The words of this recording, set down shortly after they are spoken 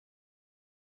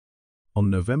On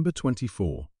November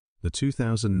 24, the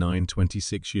 2009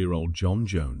 26-year-old John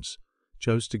Jones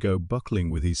chose to go buckling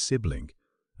with his sibling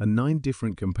and 9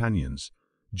 different companions.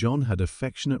 John had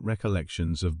affectionate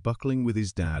recollections of buckling with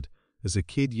his dad as a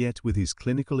kid, yet with his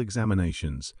clinical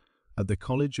examinations at the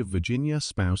College of Virginia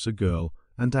spouse a girl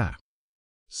and a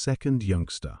second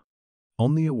youngster.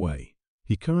 On the away,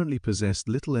 he currently possessed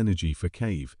little energy for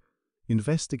cave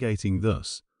investigating.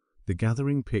 Thus, the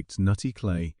gathering picked Nutty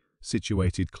Clay,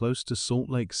 situated close to Salt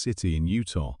Lake City in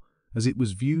Utah, as it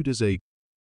was viewed as a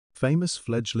famous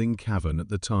fledgling cavern at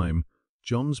the time.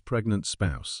 John's pregnant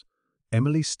spouse,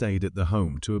 Emily, stayed at the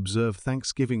home to observe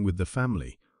Thanksgiving with the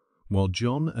family, while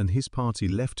John and his party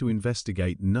left to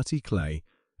investigate Nutty Clay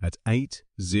at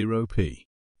 8:00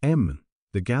 p.m.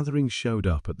 The gathering showed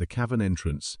up at the cavern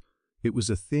entrance. It was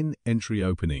a thin entry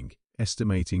opening,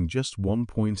 estimating just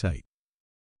 1.8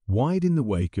 wide. In the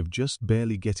wake of just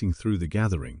barely getting through, the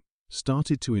gathering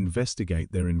started to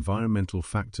investigate their environmental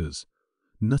factors.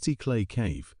 Nutty Clay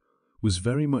Cave was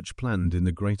very much planned in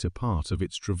the greater part of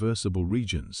its traversable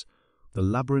regions. The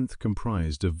labyrinth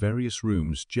comprised of various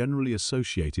rooms generally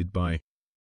associated by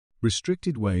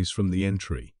restricted ways from the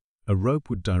entry. A rope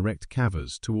would direct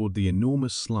cavers toward the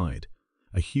enormous slide.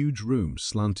 A huge room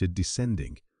slanted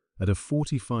descending at a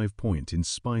 45 point in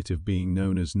spite of being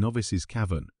known as Novice's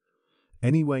Cavern.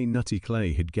 Anyway, Nutty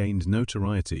Clay had gained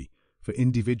notoriety for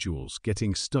individuals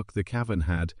getting stuck. The cavern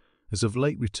had, as of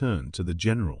late, returned to the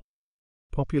general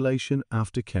population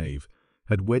after cave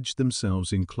had wedged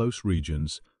themselves in close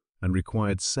regions and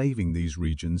required saving. These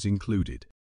regions included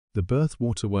the birth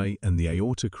waterway and the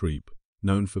aorta creep,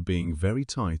 known for being very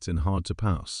tight and hard to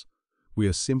pass. We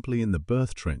are simply in the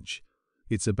birth trench.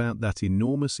 It's about that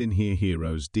enormous in here.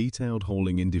 Heroes detailed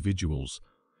hauling individuals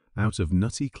out of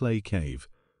Nutty Clay Cave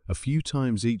a few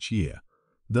times each year,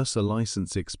 thus a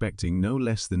license expecting no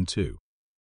less than 2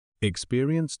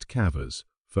 experienced cavers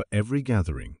for every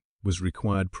gathering was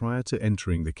required prior to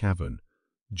entering the cavern.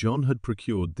 John had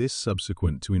procured this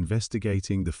subsequent to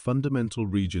investigating the fundamental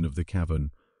region of the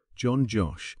cavern. John,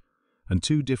 Josh, and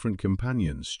 2 different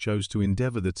companions chose to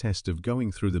endeavor the test of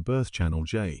going through the birth channel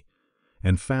J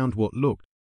and found what looked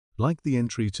like the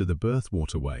entry to the birth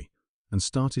waterway and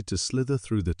started to slither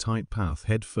through the tight path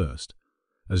head first.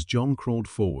 As John crawled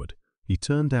forward, he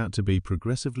turned out to be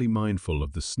progressively mindful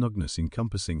of the snugness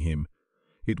encompassing him.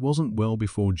 It wasn't well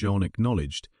before John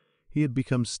acknowledged he had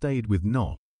become stayed with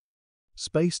no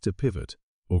space to pivot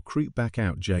or creep back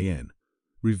out. JN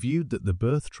reviewed that the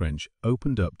birth trench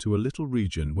opened up to a little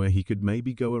region where he could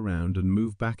maybe go around and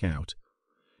move back out.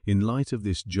 In light of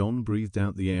this, John breathed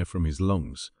out the air from his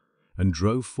lungs and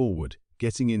drove forward,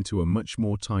 getting into a much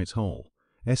more tight hole,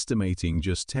 estimating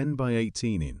just 10 by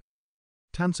 18 in,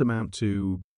 tantamount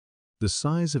to the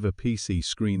size of a PC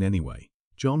screen. Anyway,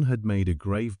 John had made a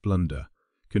grave blunder,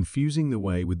 confusing the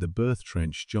way with the birth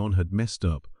trench. John had messed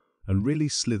up and really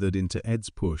slithered into Ed's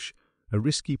push, a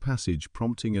risky passage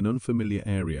prompting an unfamiliar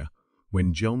area.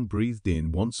 When John breathed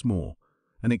in once more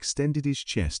and extended his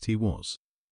chest, he was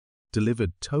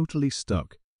delivered totally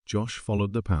stuck. Josh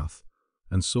followed the path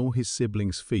and saw his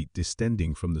sibling's feet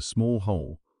distending from the small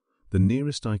hole. The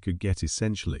nearest I could get,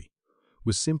 essentially,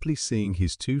 was simply seeing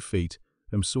his 2 feet.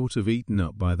 I'm sort of eaten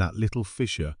up by that little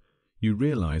fissure. You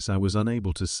realize I was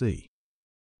unable to see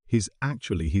his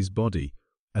body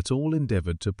at all.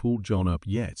 Endeavored to pull John up,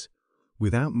 yet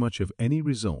without much of any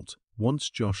result. Once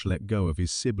Josh let go of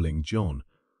his sibling, John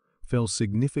fell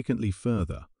significantly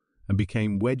further and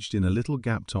became wedged in a little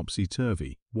gap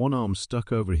topsy-turvy, one arm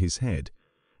stuck over his head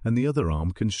and the other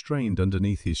arm constrained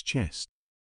underneath his chest.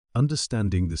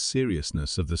 Understanding the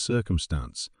seriousness of the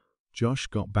circumstance, Josh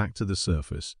got back to the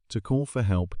surface to call for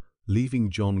help, leaving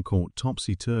John caught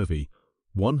topsy-turvy.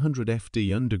 100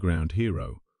 FD underground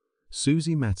hero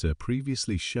Susie Mehta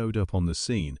previously showed up on the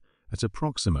scene at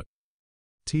approximately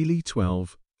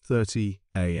 12:30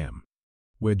 a.m.,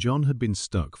 where John had been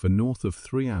stuck for north of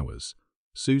 3 hours.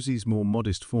 Susie's more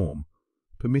modest form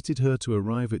permitted her to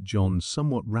arrive at John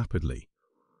somewhat rapidly,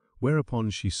 whereupon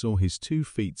she saw his 2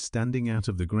 feet standing out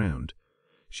of the ground.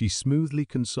 She smoothly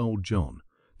consoled John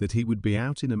that he would be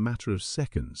out in a matter of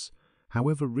seconds,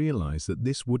 however realized that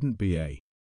this wouldn't be a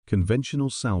conventional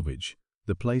salvage.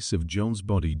 The place of John's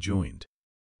body joined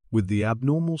with the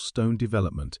abnormal stone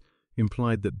development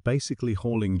implied that basically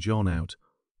hauling John out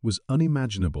was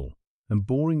unimaginable, and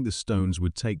boring the stones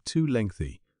would take too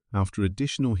lengthy. After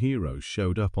additional heroes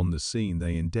showed up on the scene,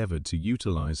 they endeavored to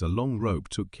utilize a long rope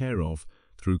took care of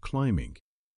through climbing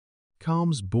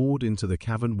Calms bored into the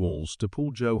cavern walls to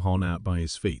pull Johan out by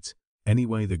his feet.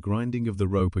 Anyway, the grinding of the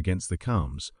rope against the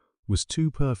calms was too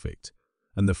perfect,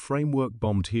 and the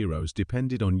framework-bombed heroes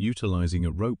depended on utilizing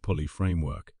a rope pulley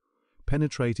framework,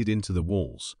 penetrated into the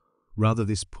walls. Rather,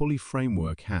 this pulley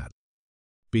framework had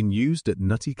been used at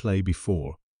Nutty Clay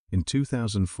before, in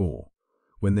 2004,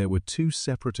 when there were two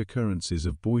separate occurrences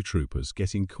of boy troopers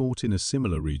getting caught in a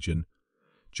similar region.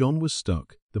 John was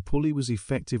stuck. The pulley was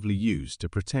effectively used to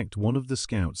protect one of the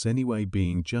scouts anyway,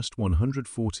 being just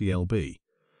 140 lb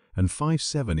and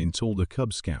 5'7" in tall. The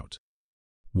Cub Scout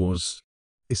was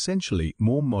essentially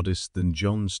more modest than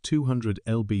John's 200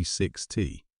 lb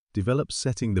 6T. Developed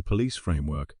setting the police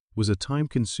framework was a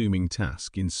time-consuming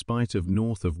task in spite of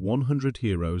north of 100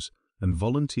 heroes and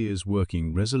volunteers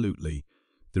working resolutely.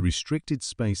 The restricted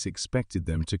space expected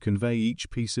them to convey each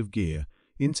piece of gear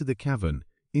into the cavern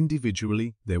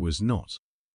individually. There was not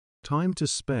time to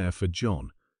spare for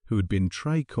John, who had been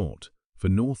tray-caught for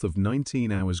north of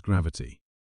 19 hours. Gravity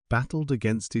battled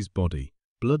against his body.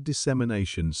 Blood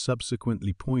dissemination,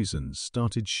 subsequently poisons,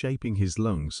 started shaping his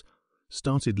lungs,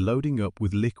 started loading up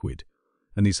with liquid,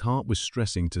 and his heart was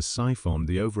stressing to siphon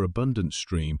the overabundant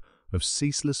stream of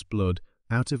ceaseless blood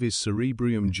out of his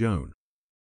cerebrum. John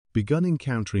begun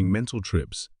encountering mental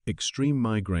trips, extreme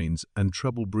migraines, and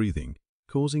trouble breathing,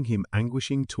 causing him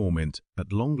anguishing torment.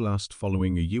 At long last,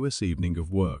 following a U.S. evening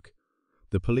of work,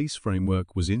 the police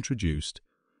framework was introduced,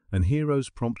 and heroes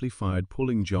promptly fired,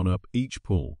 pulling John up. Each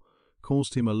pull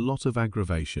caused him a lot of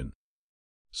aggravation,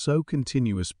 so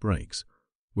continuous breaks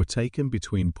were taken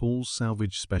between pulls.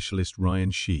 Salvage specialist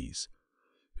Ryan Shees,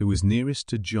 who was nearest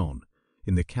to John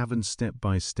in the cavern step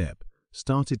by step,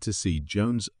 started to see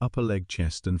John's upper leg,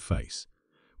 chest, and face.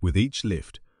 With each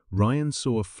lift, Ryan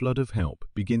saw a flood of help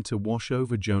begin to wash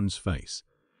over John's face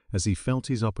as he felt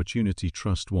his opportunity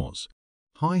trust was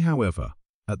high. However,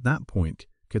 at that point,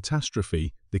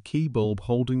 catastrophe, the key bulb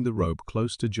holding the rope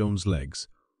close to John's legs,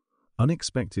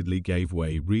 unexpectedly gave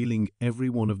way, reeling every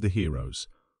one of the heroes,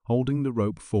 holding the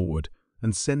rope forward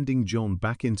and sending John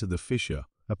back into the fissure,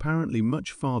 apparently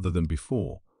much farther than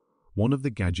before. One of the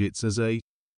gadgets as a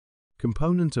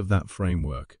component of that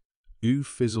framework,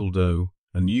 fizzled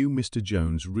and Mr.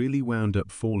 Jones really wound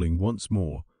up falling once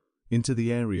more into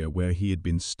the area where he had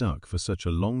been stuck for such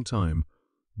a long time.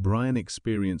 Brian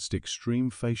experienced extreme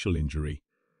facial injury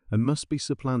and must be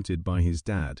supplanted by his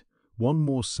dad. One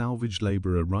more salvage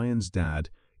laborer, Ryan's dad,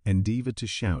 endeavored to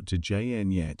shout to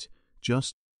JN, yet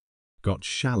just got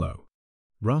shallow.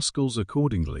 Rascals.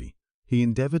 Accordingly, he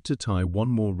endeavored to tie one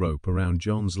more rope around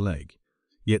John's leg,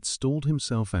 yet stalled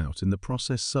himself out in the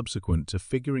process. Subsequent to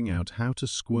figuring out how to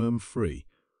squirm free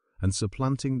and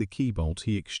supplanting the key bolt,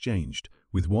 he exchanged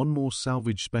with one more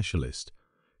salvage specialist,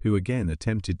 who again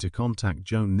attempted to contact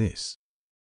John. This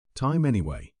time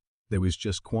anyway, there was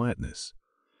just quietness.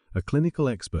 A clinical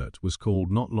expert was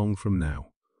called not long from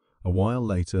now. A while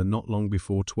later, not long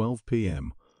before 12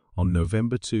 p.m., on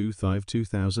November 2,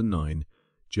 2009,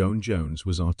 John Jones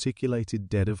was articulated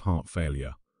dead of heart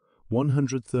failure.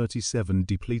 137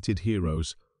 depleted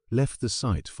heroes left the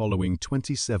site following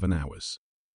 27 hours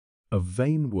of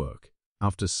vain work,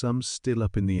 after some still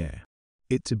up in the air.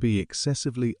 It to be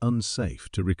excessively unsafe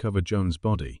to recover John's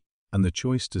body, and the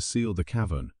choice to seal the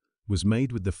cavern was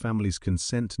made with the family's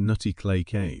consent. Nutty Clay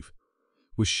Cave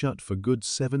was shut for good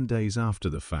 7 days after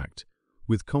the fact,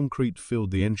 with concrete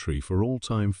filled the entry for all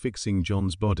time. Fixing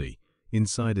John's body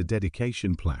inside a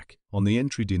dedication plaque on the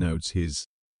entry denotes his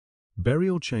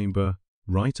burial chamber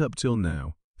right up till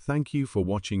now. Thank you for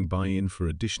watching. Buy in for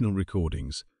additional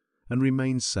recordings and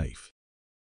remain safe.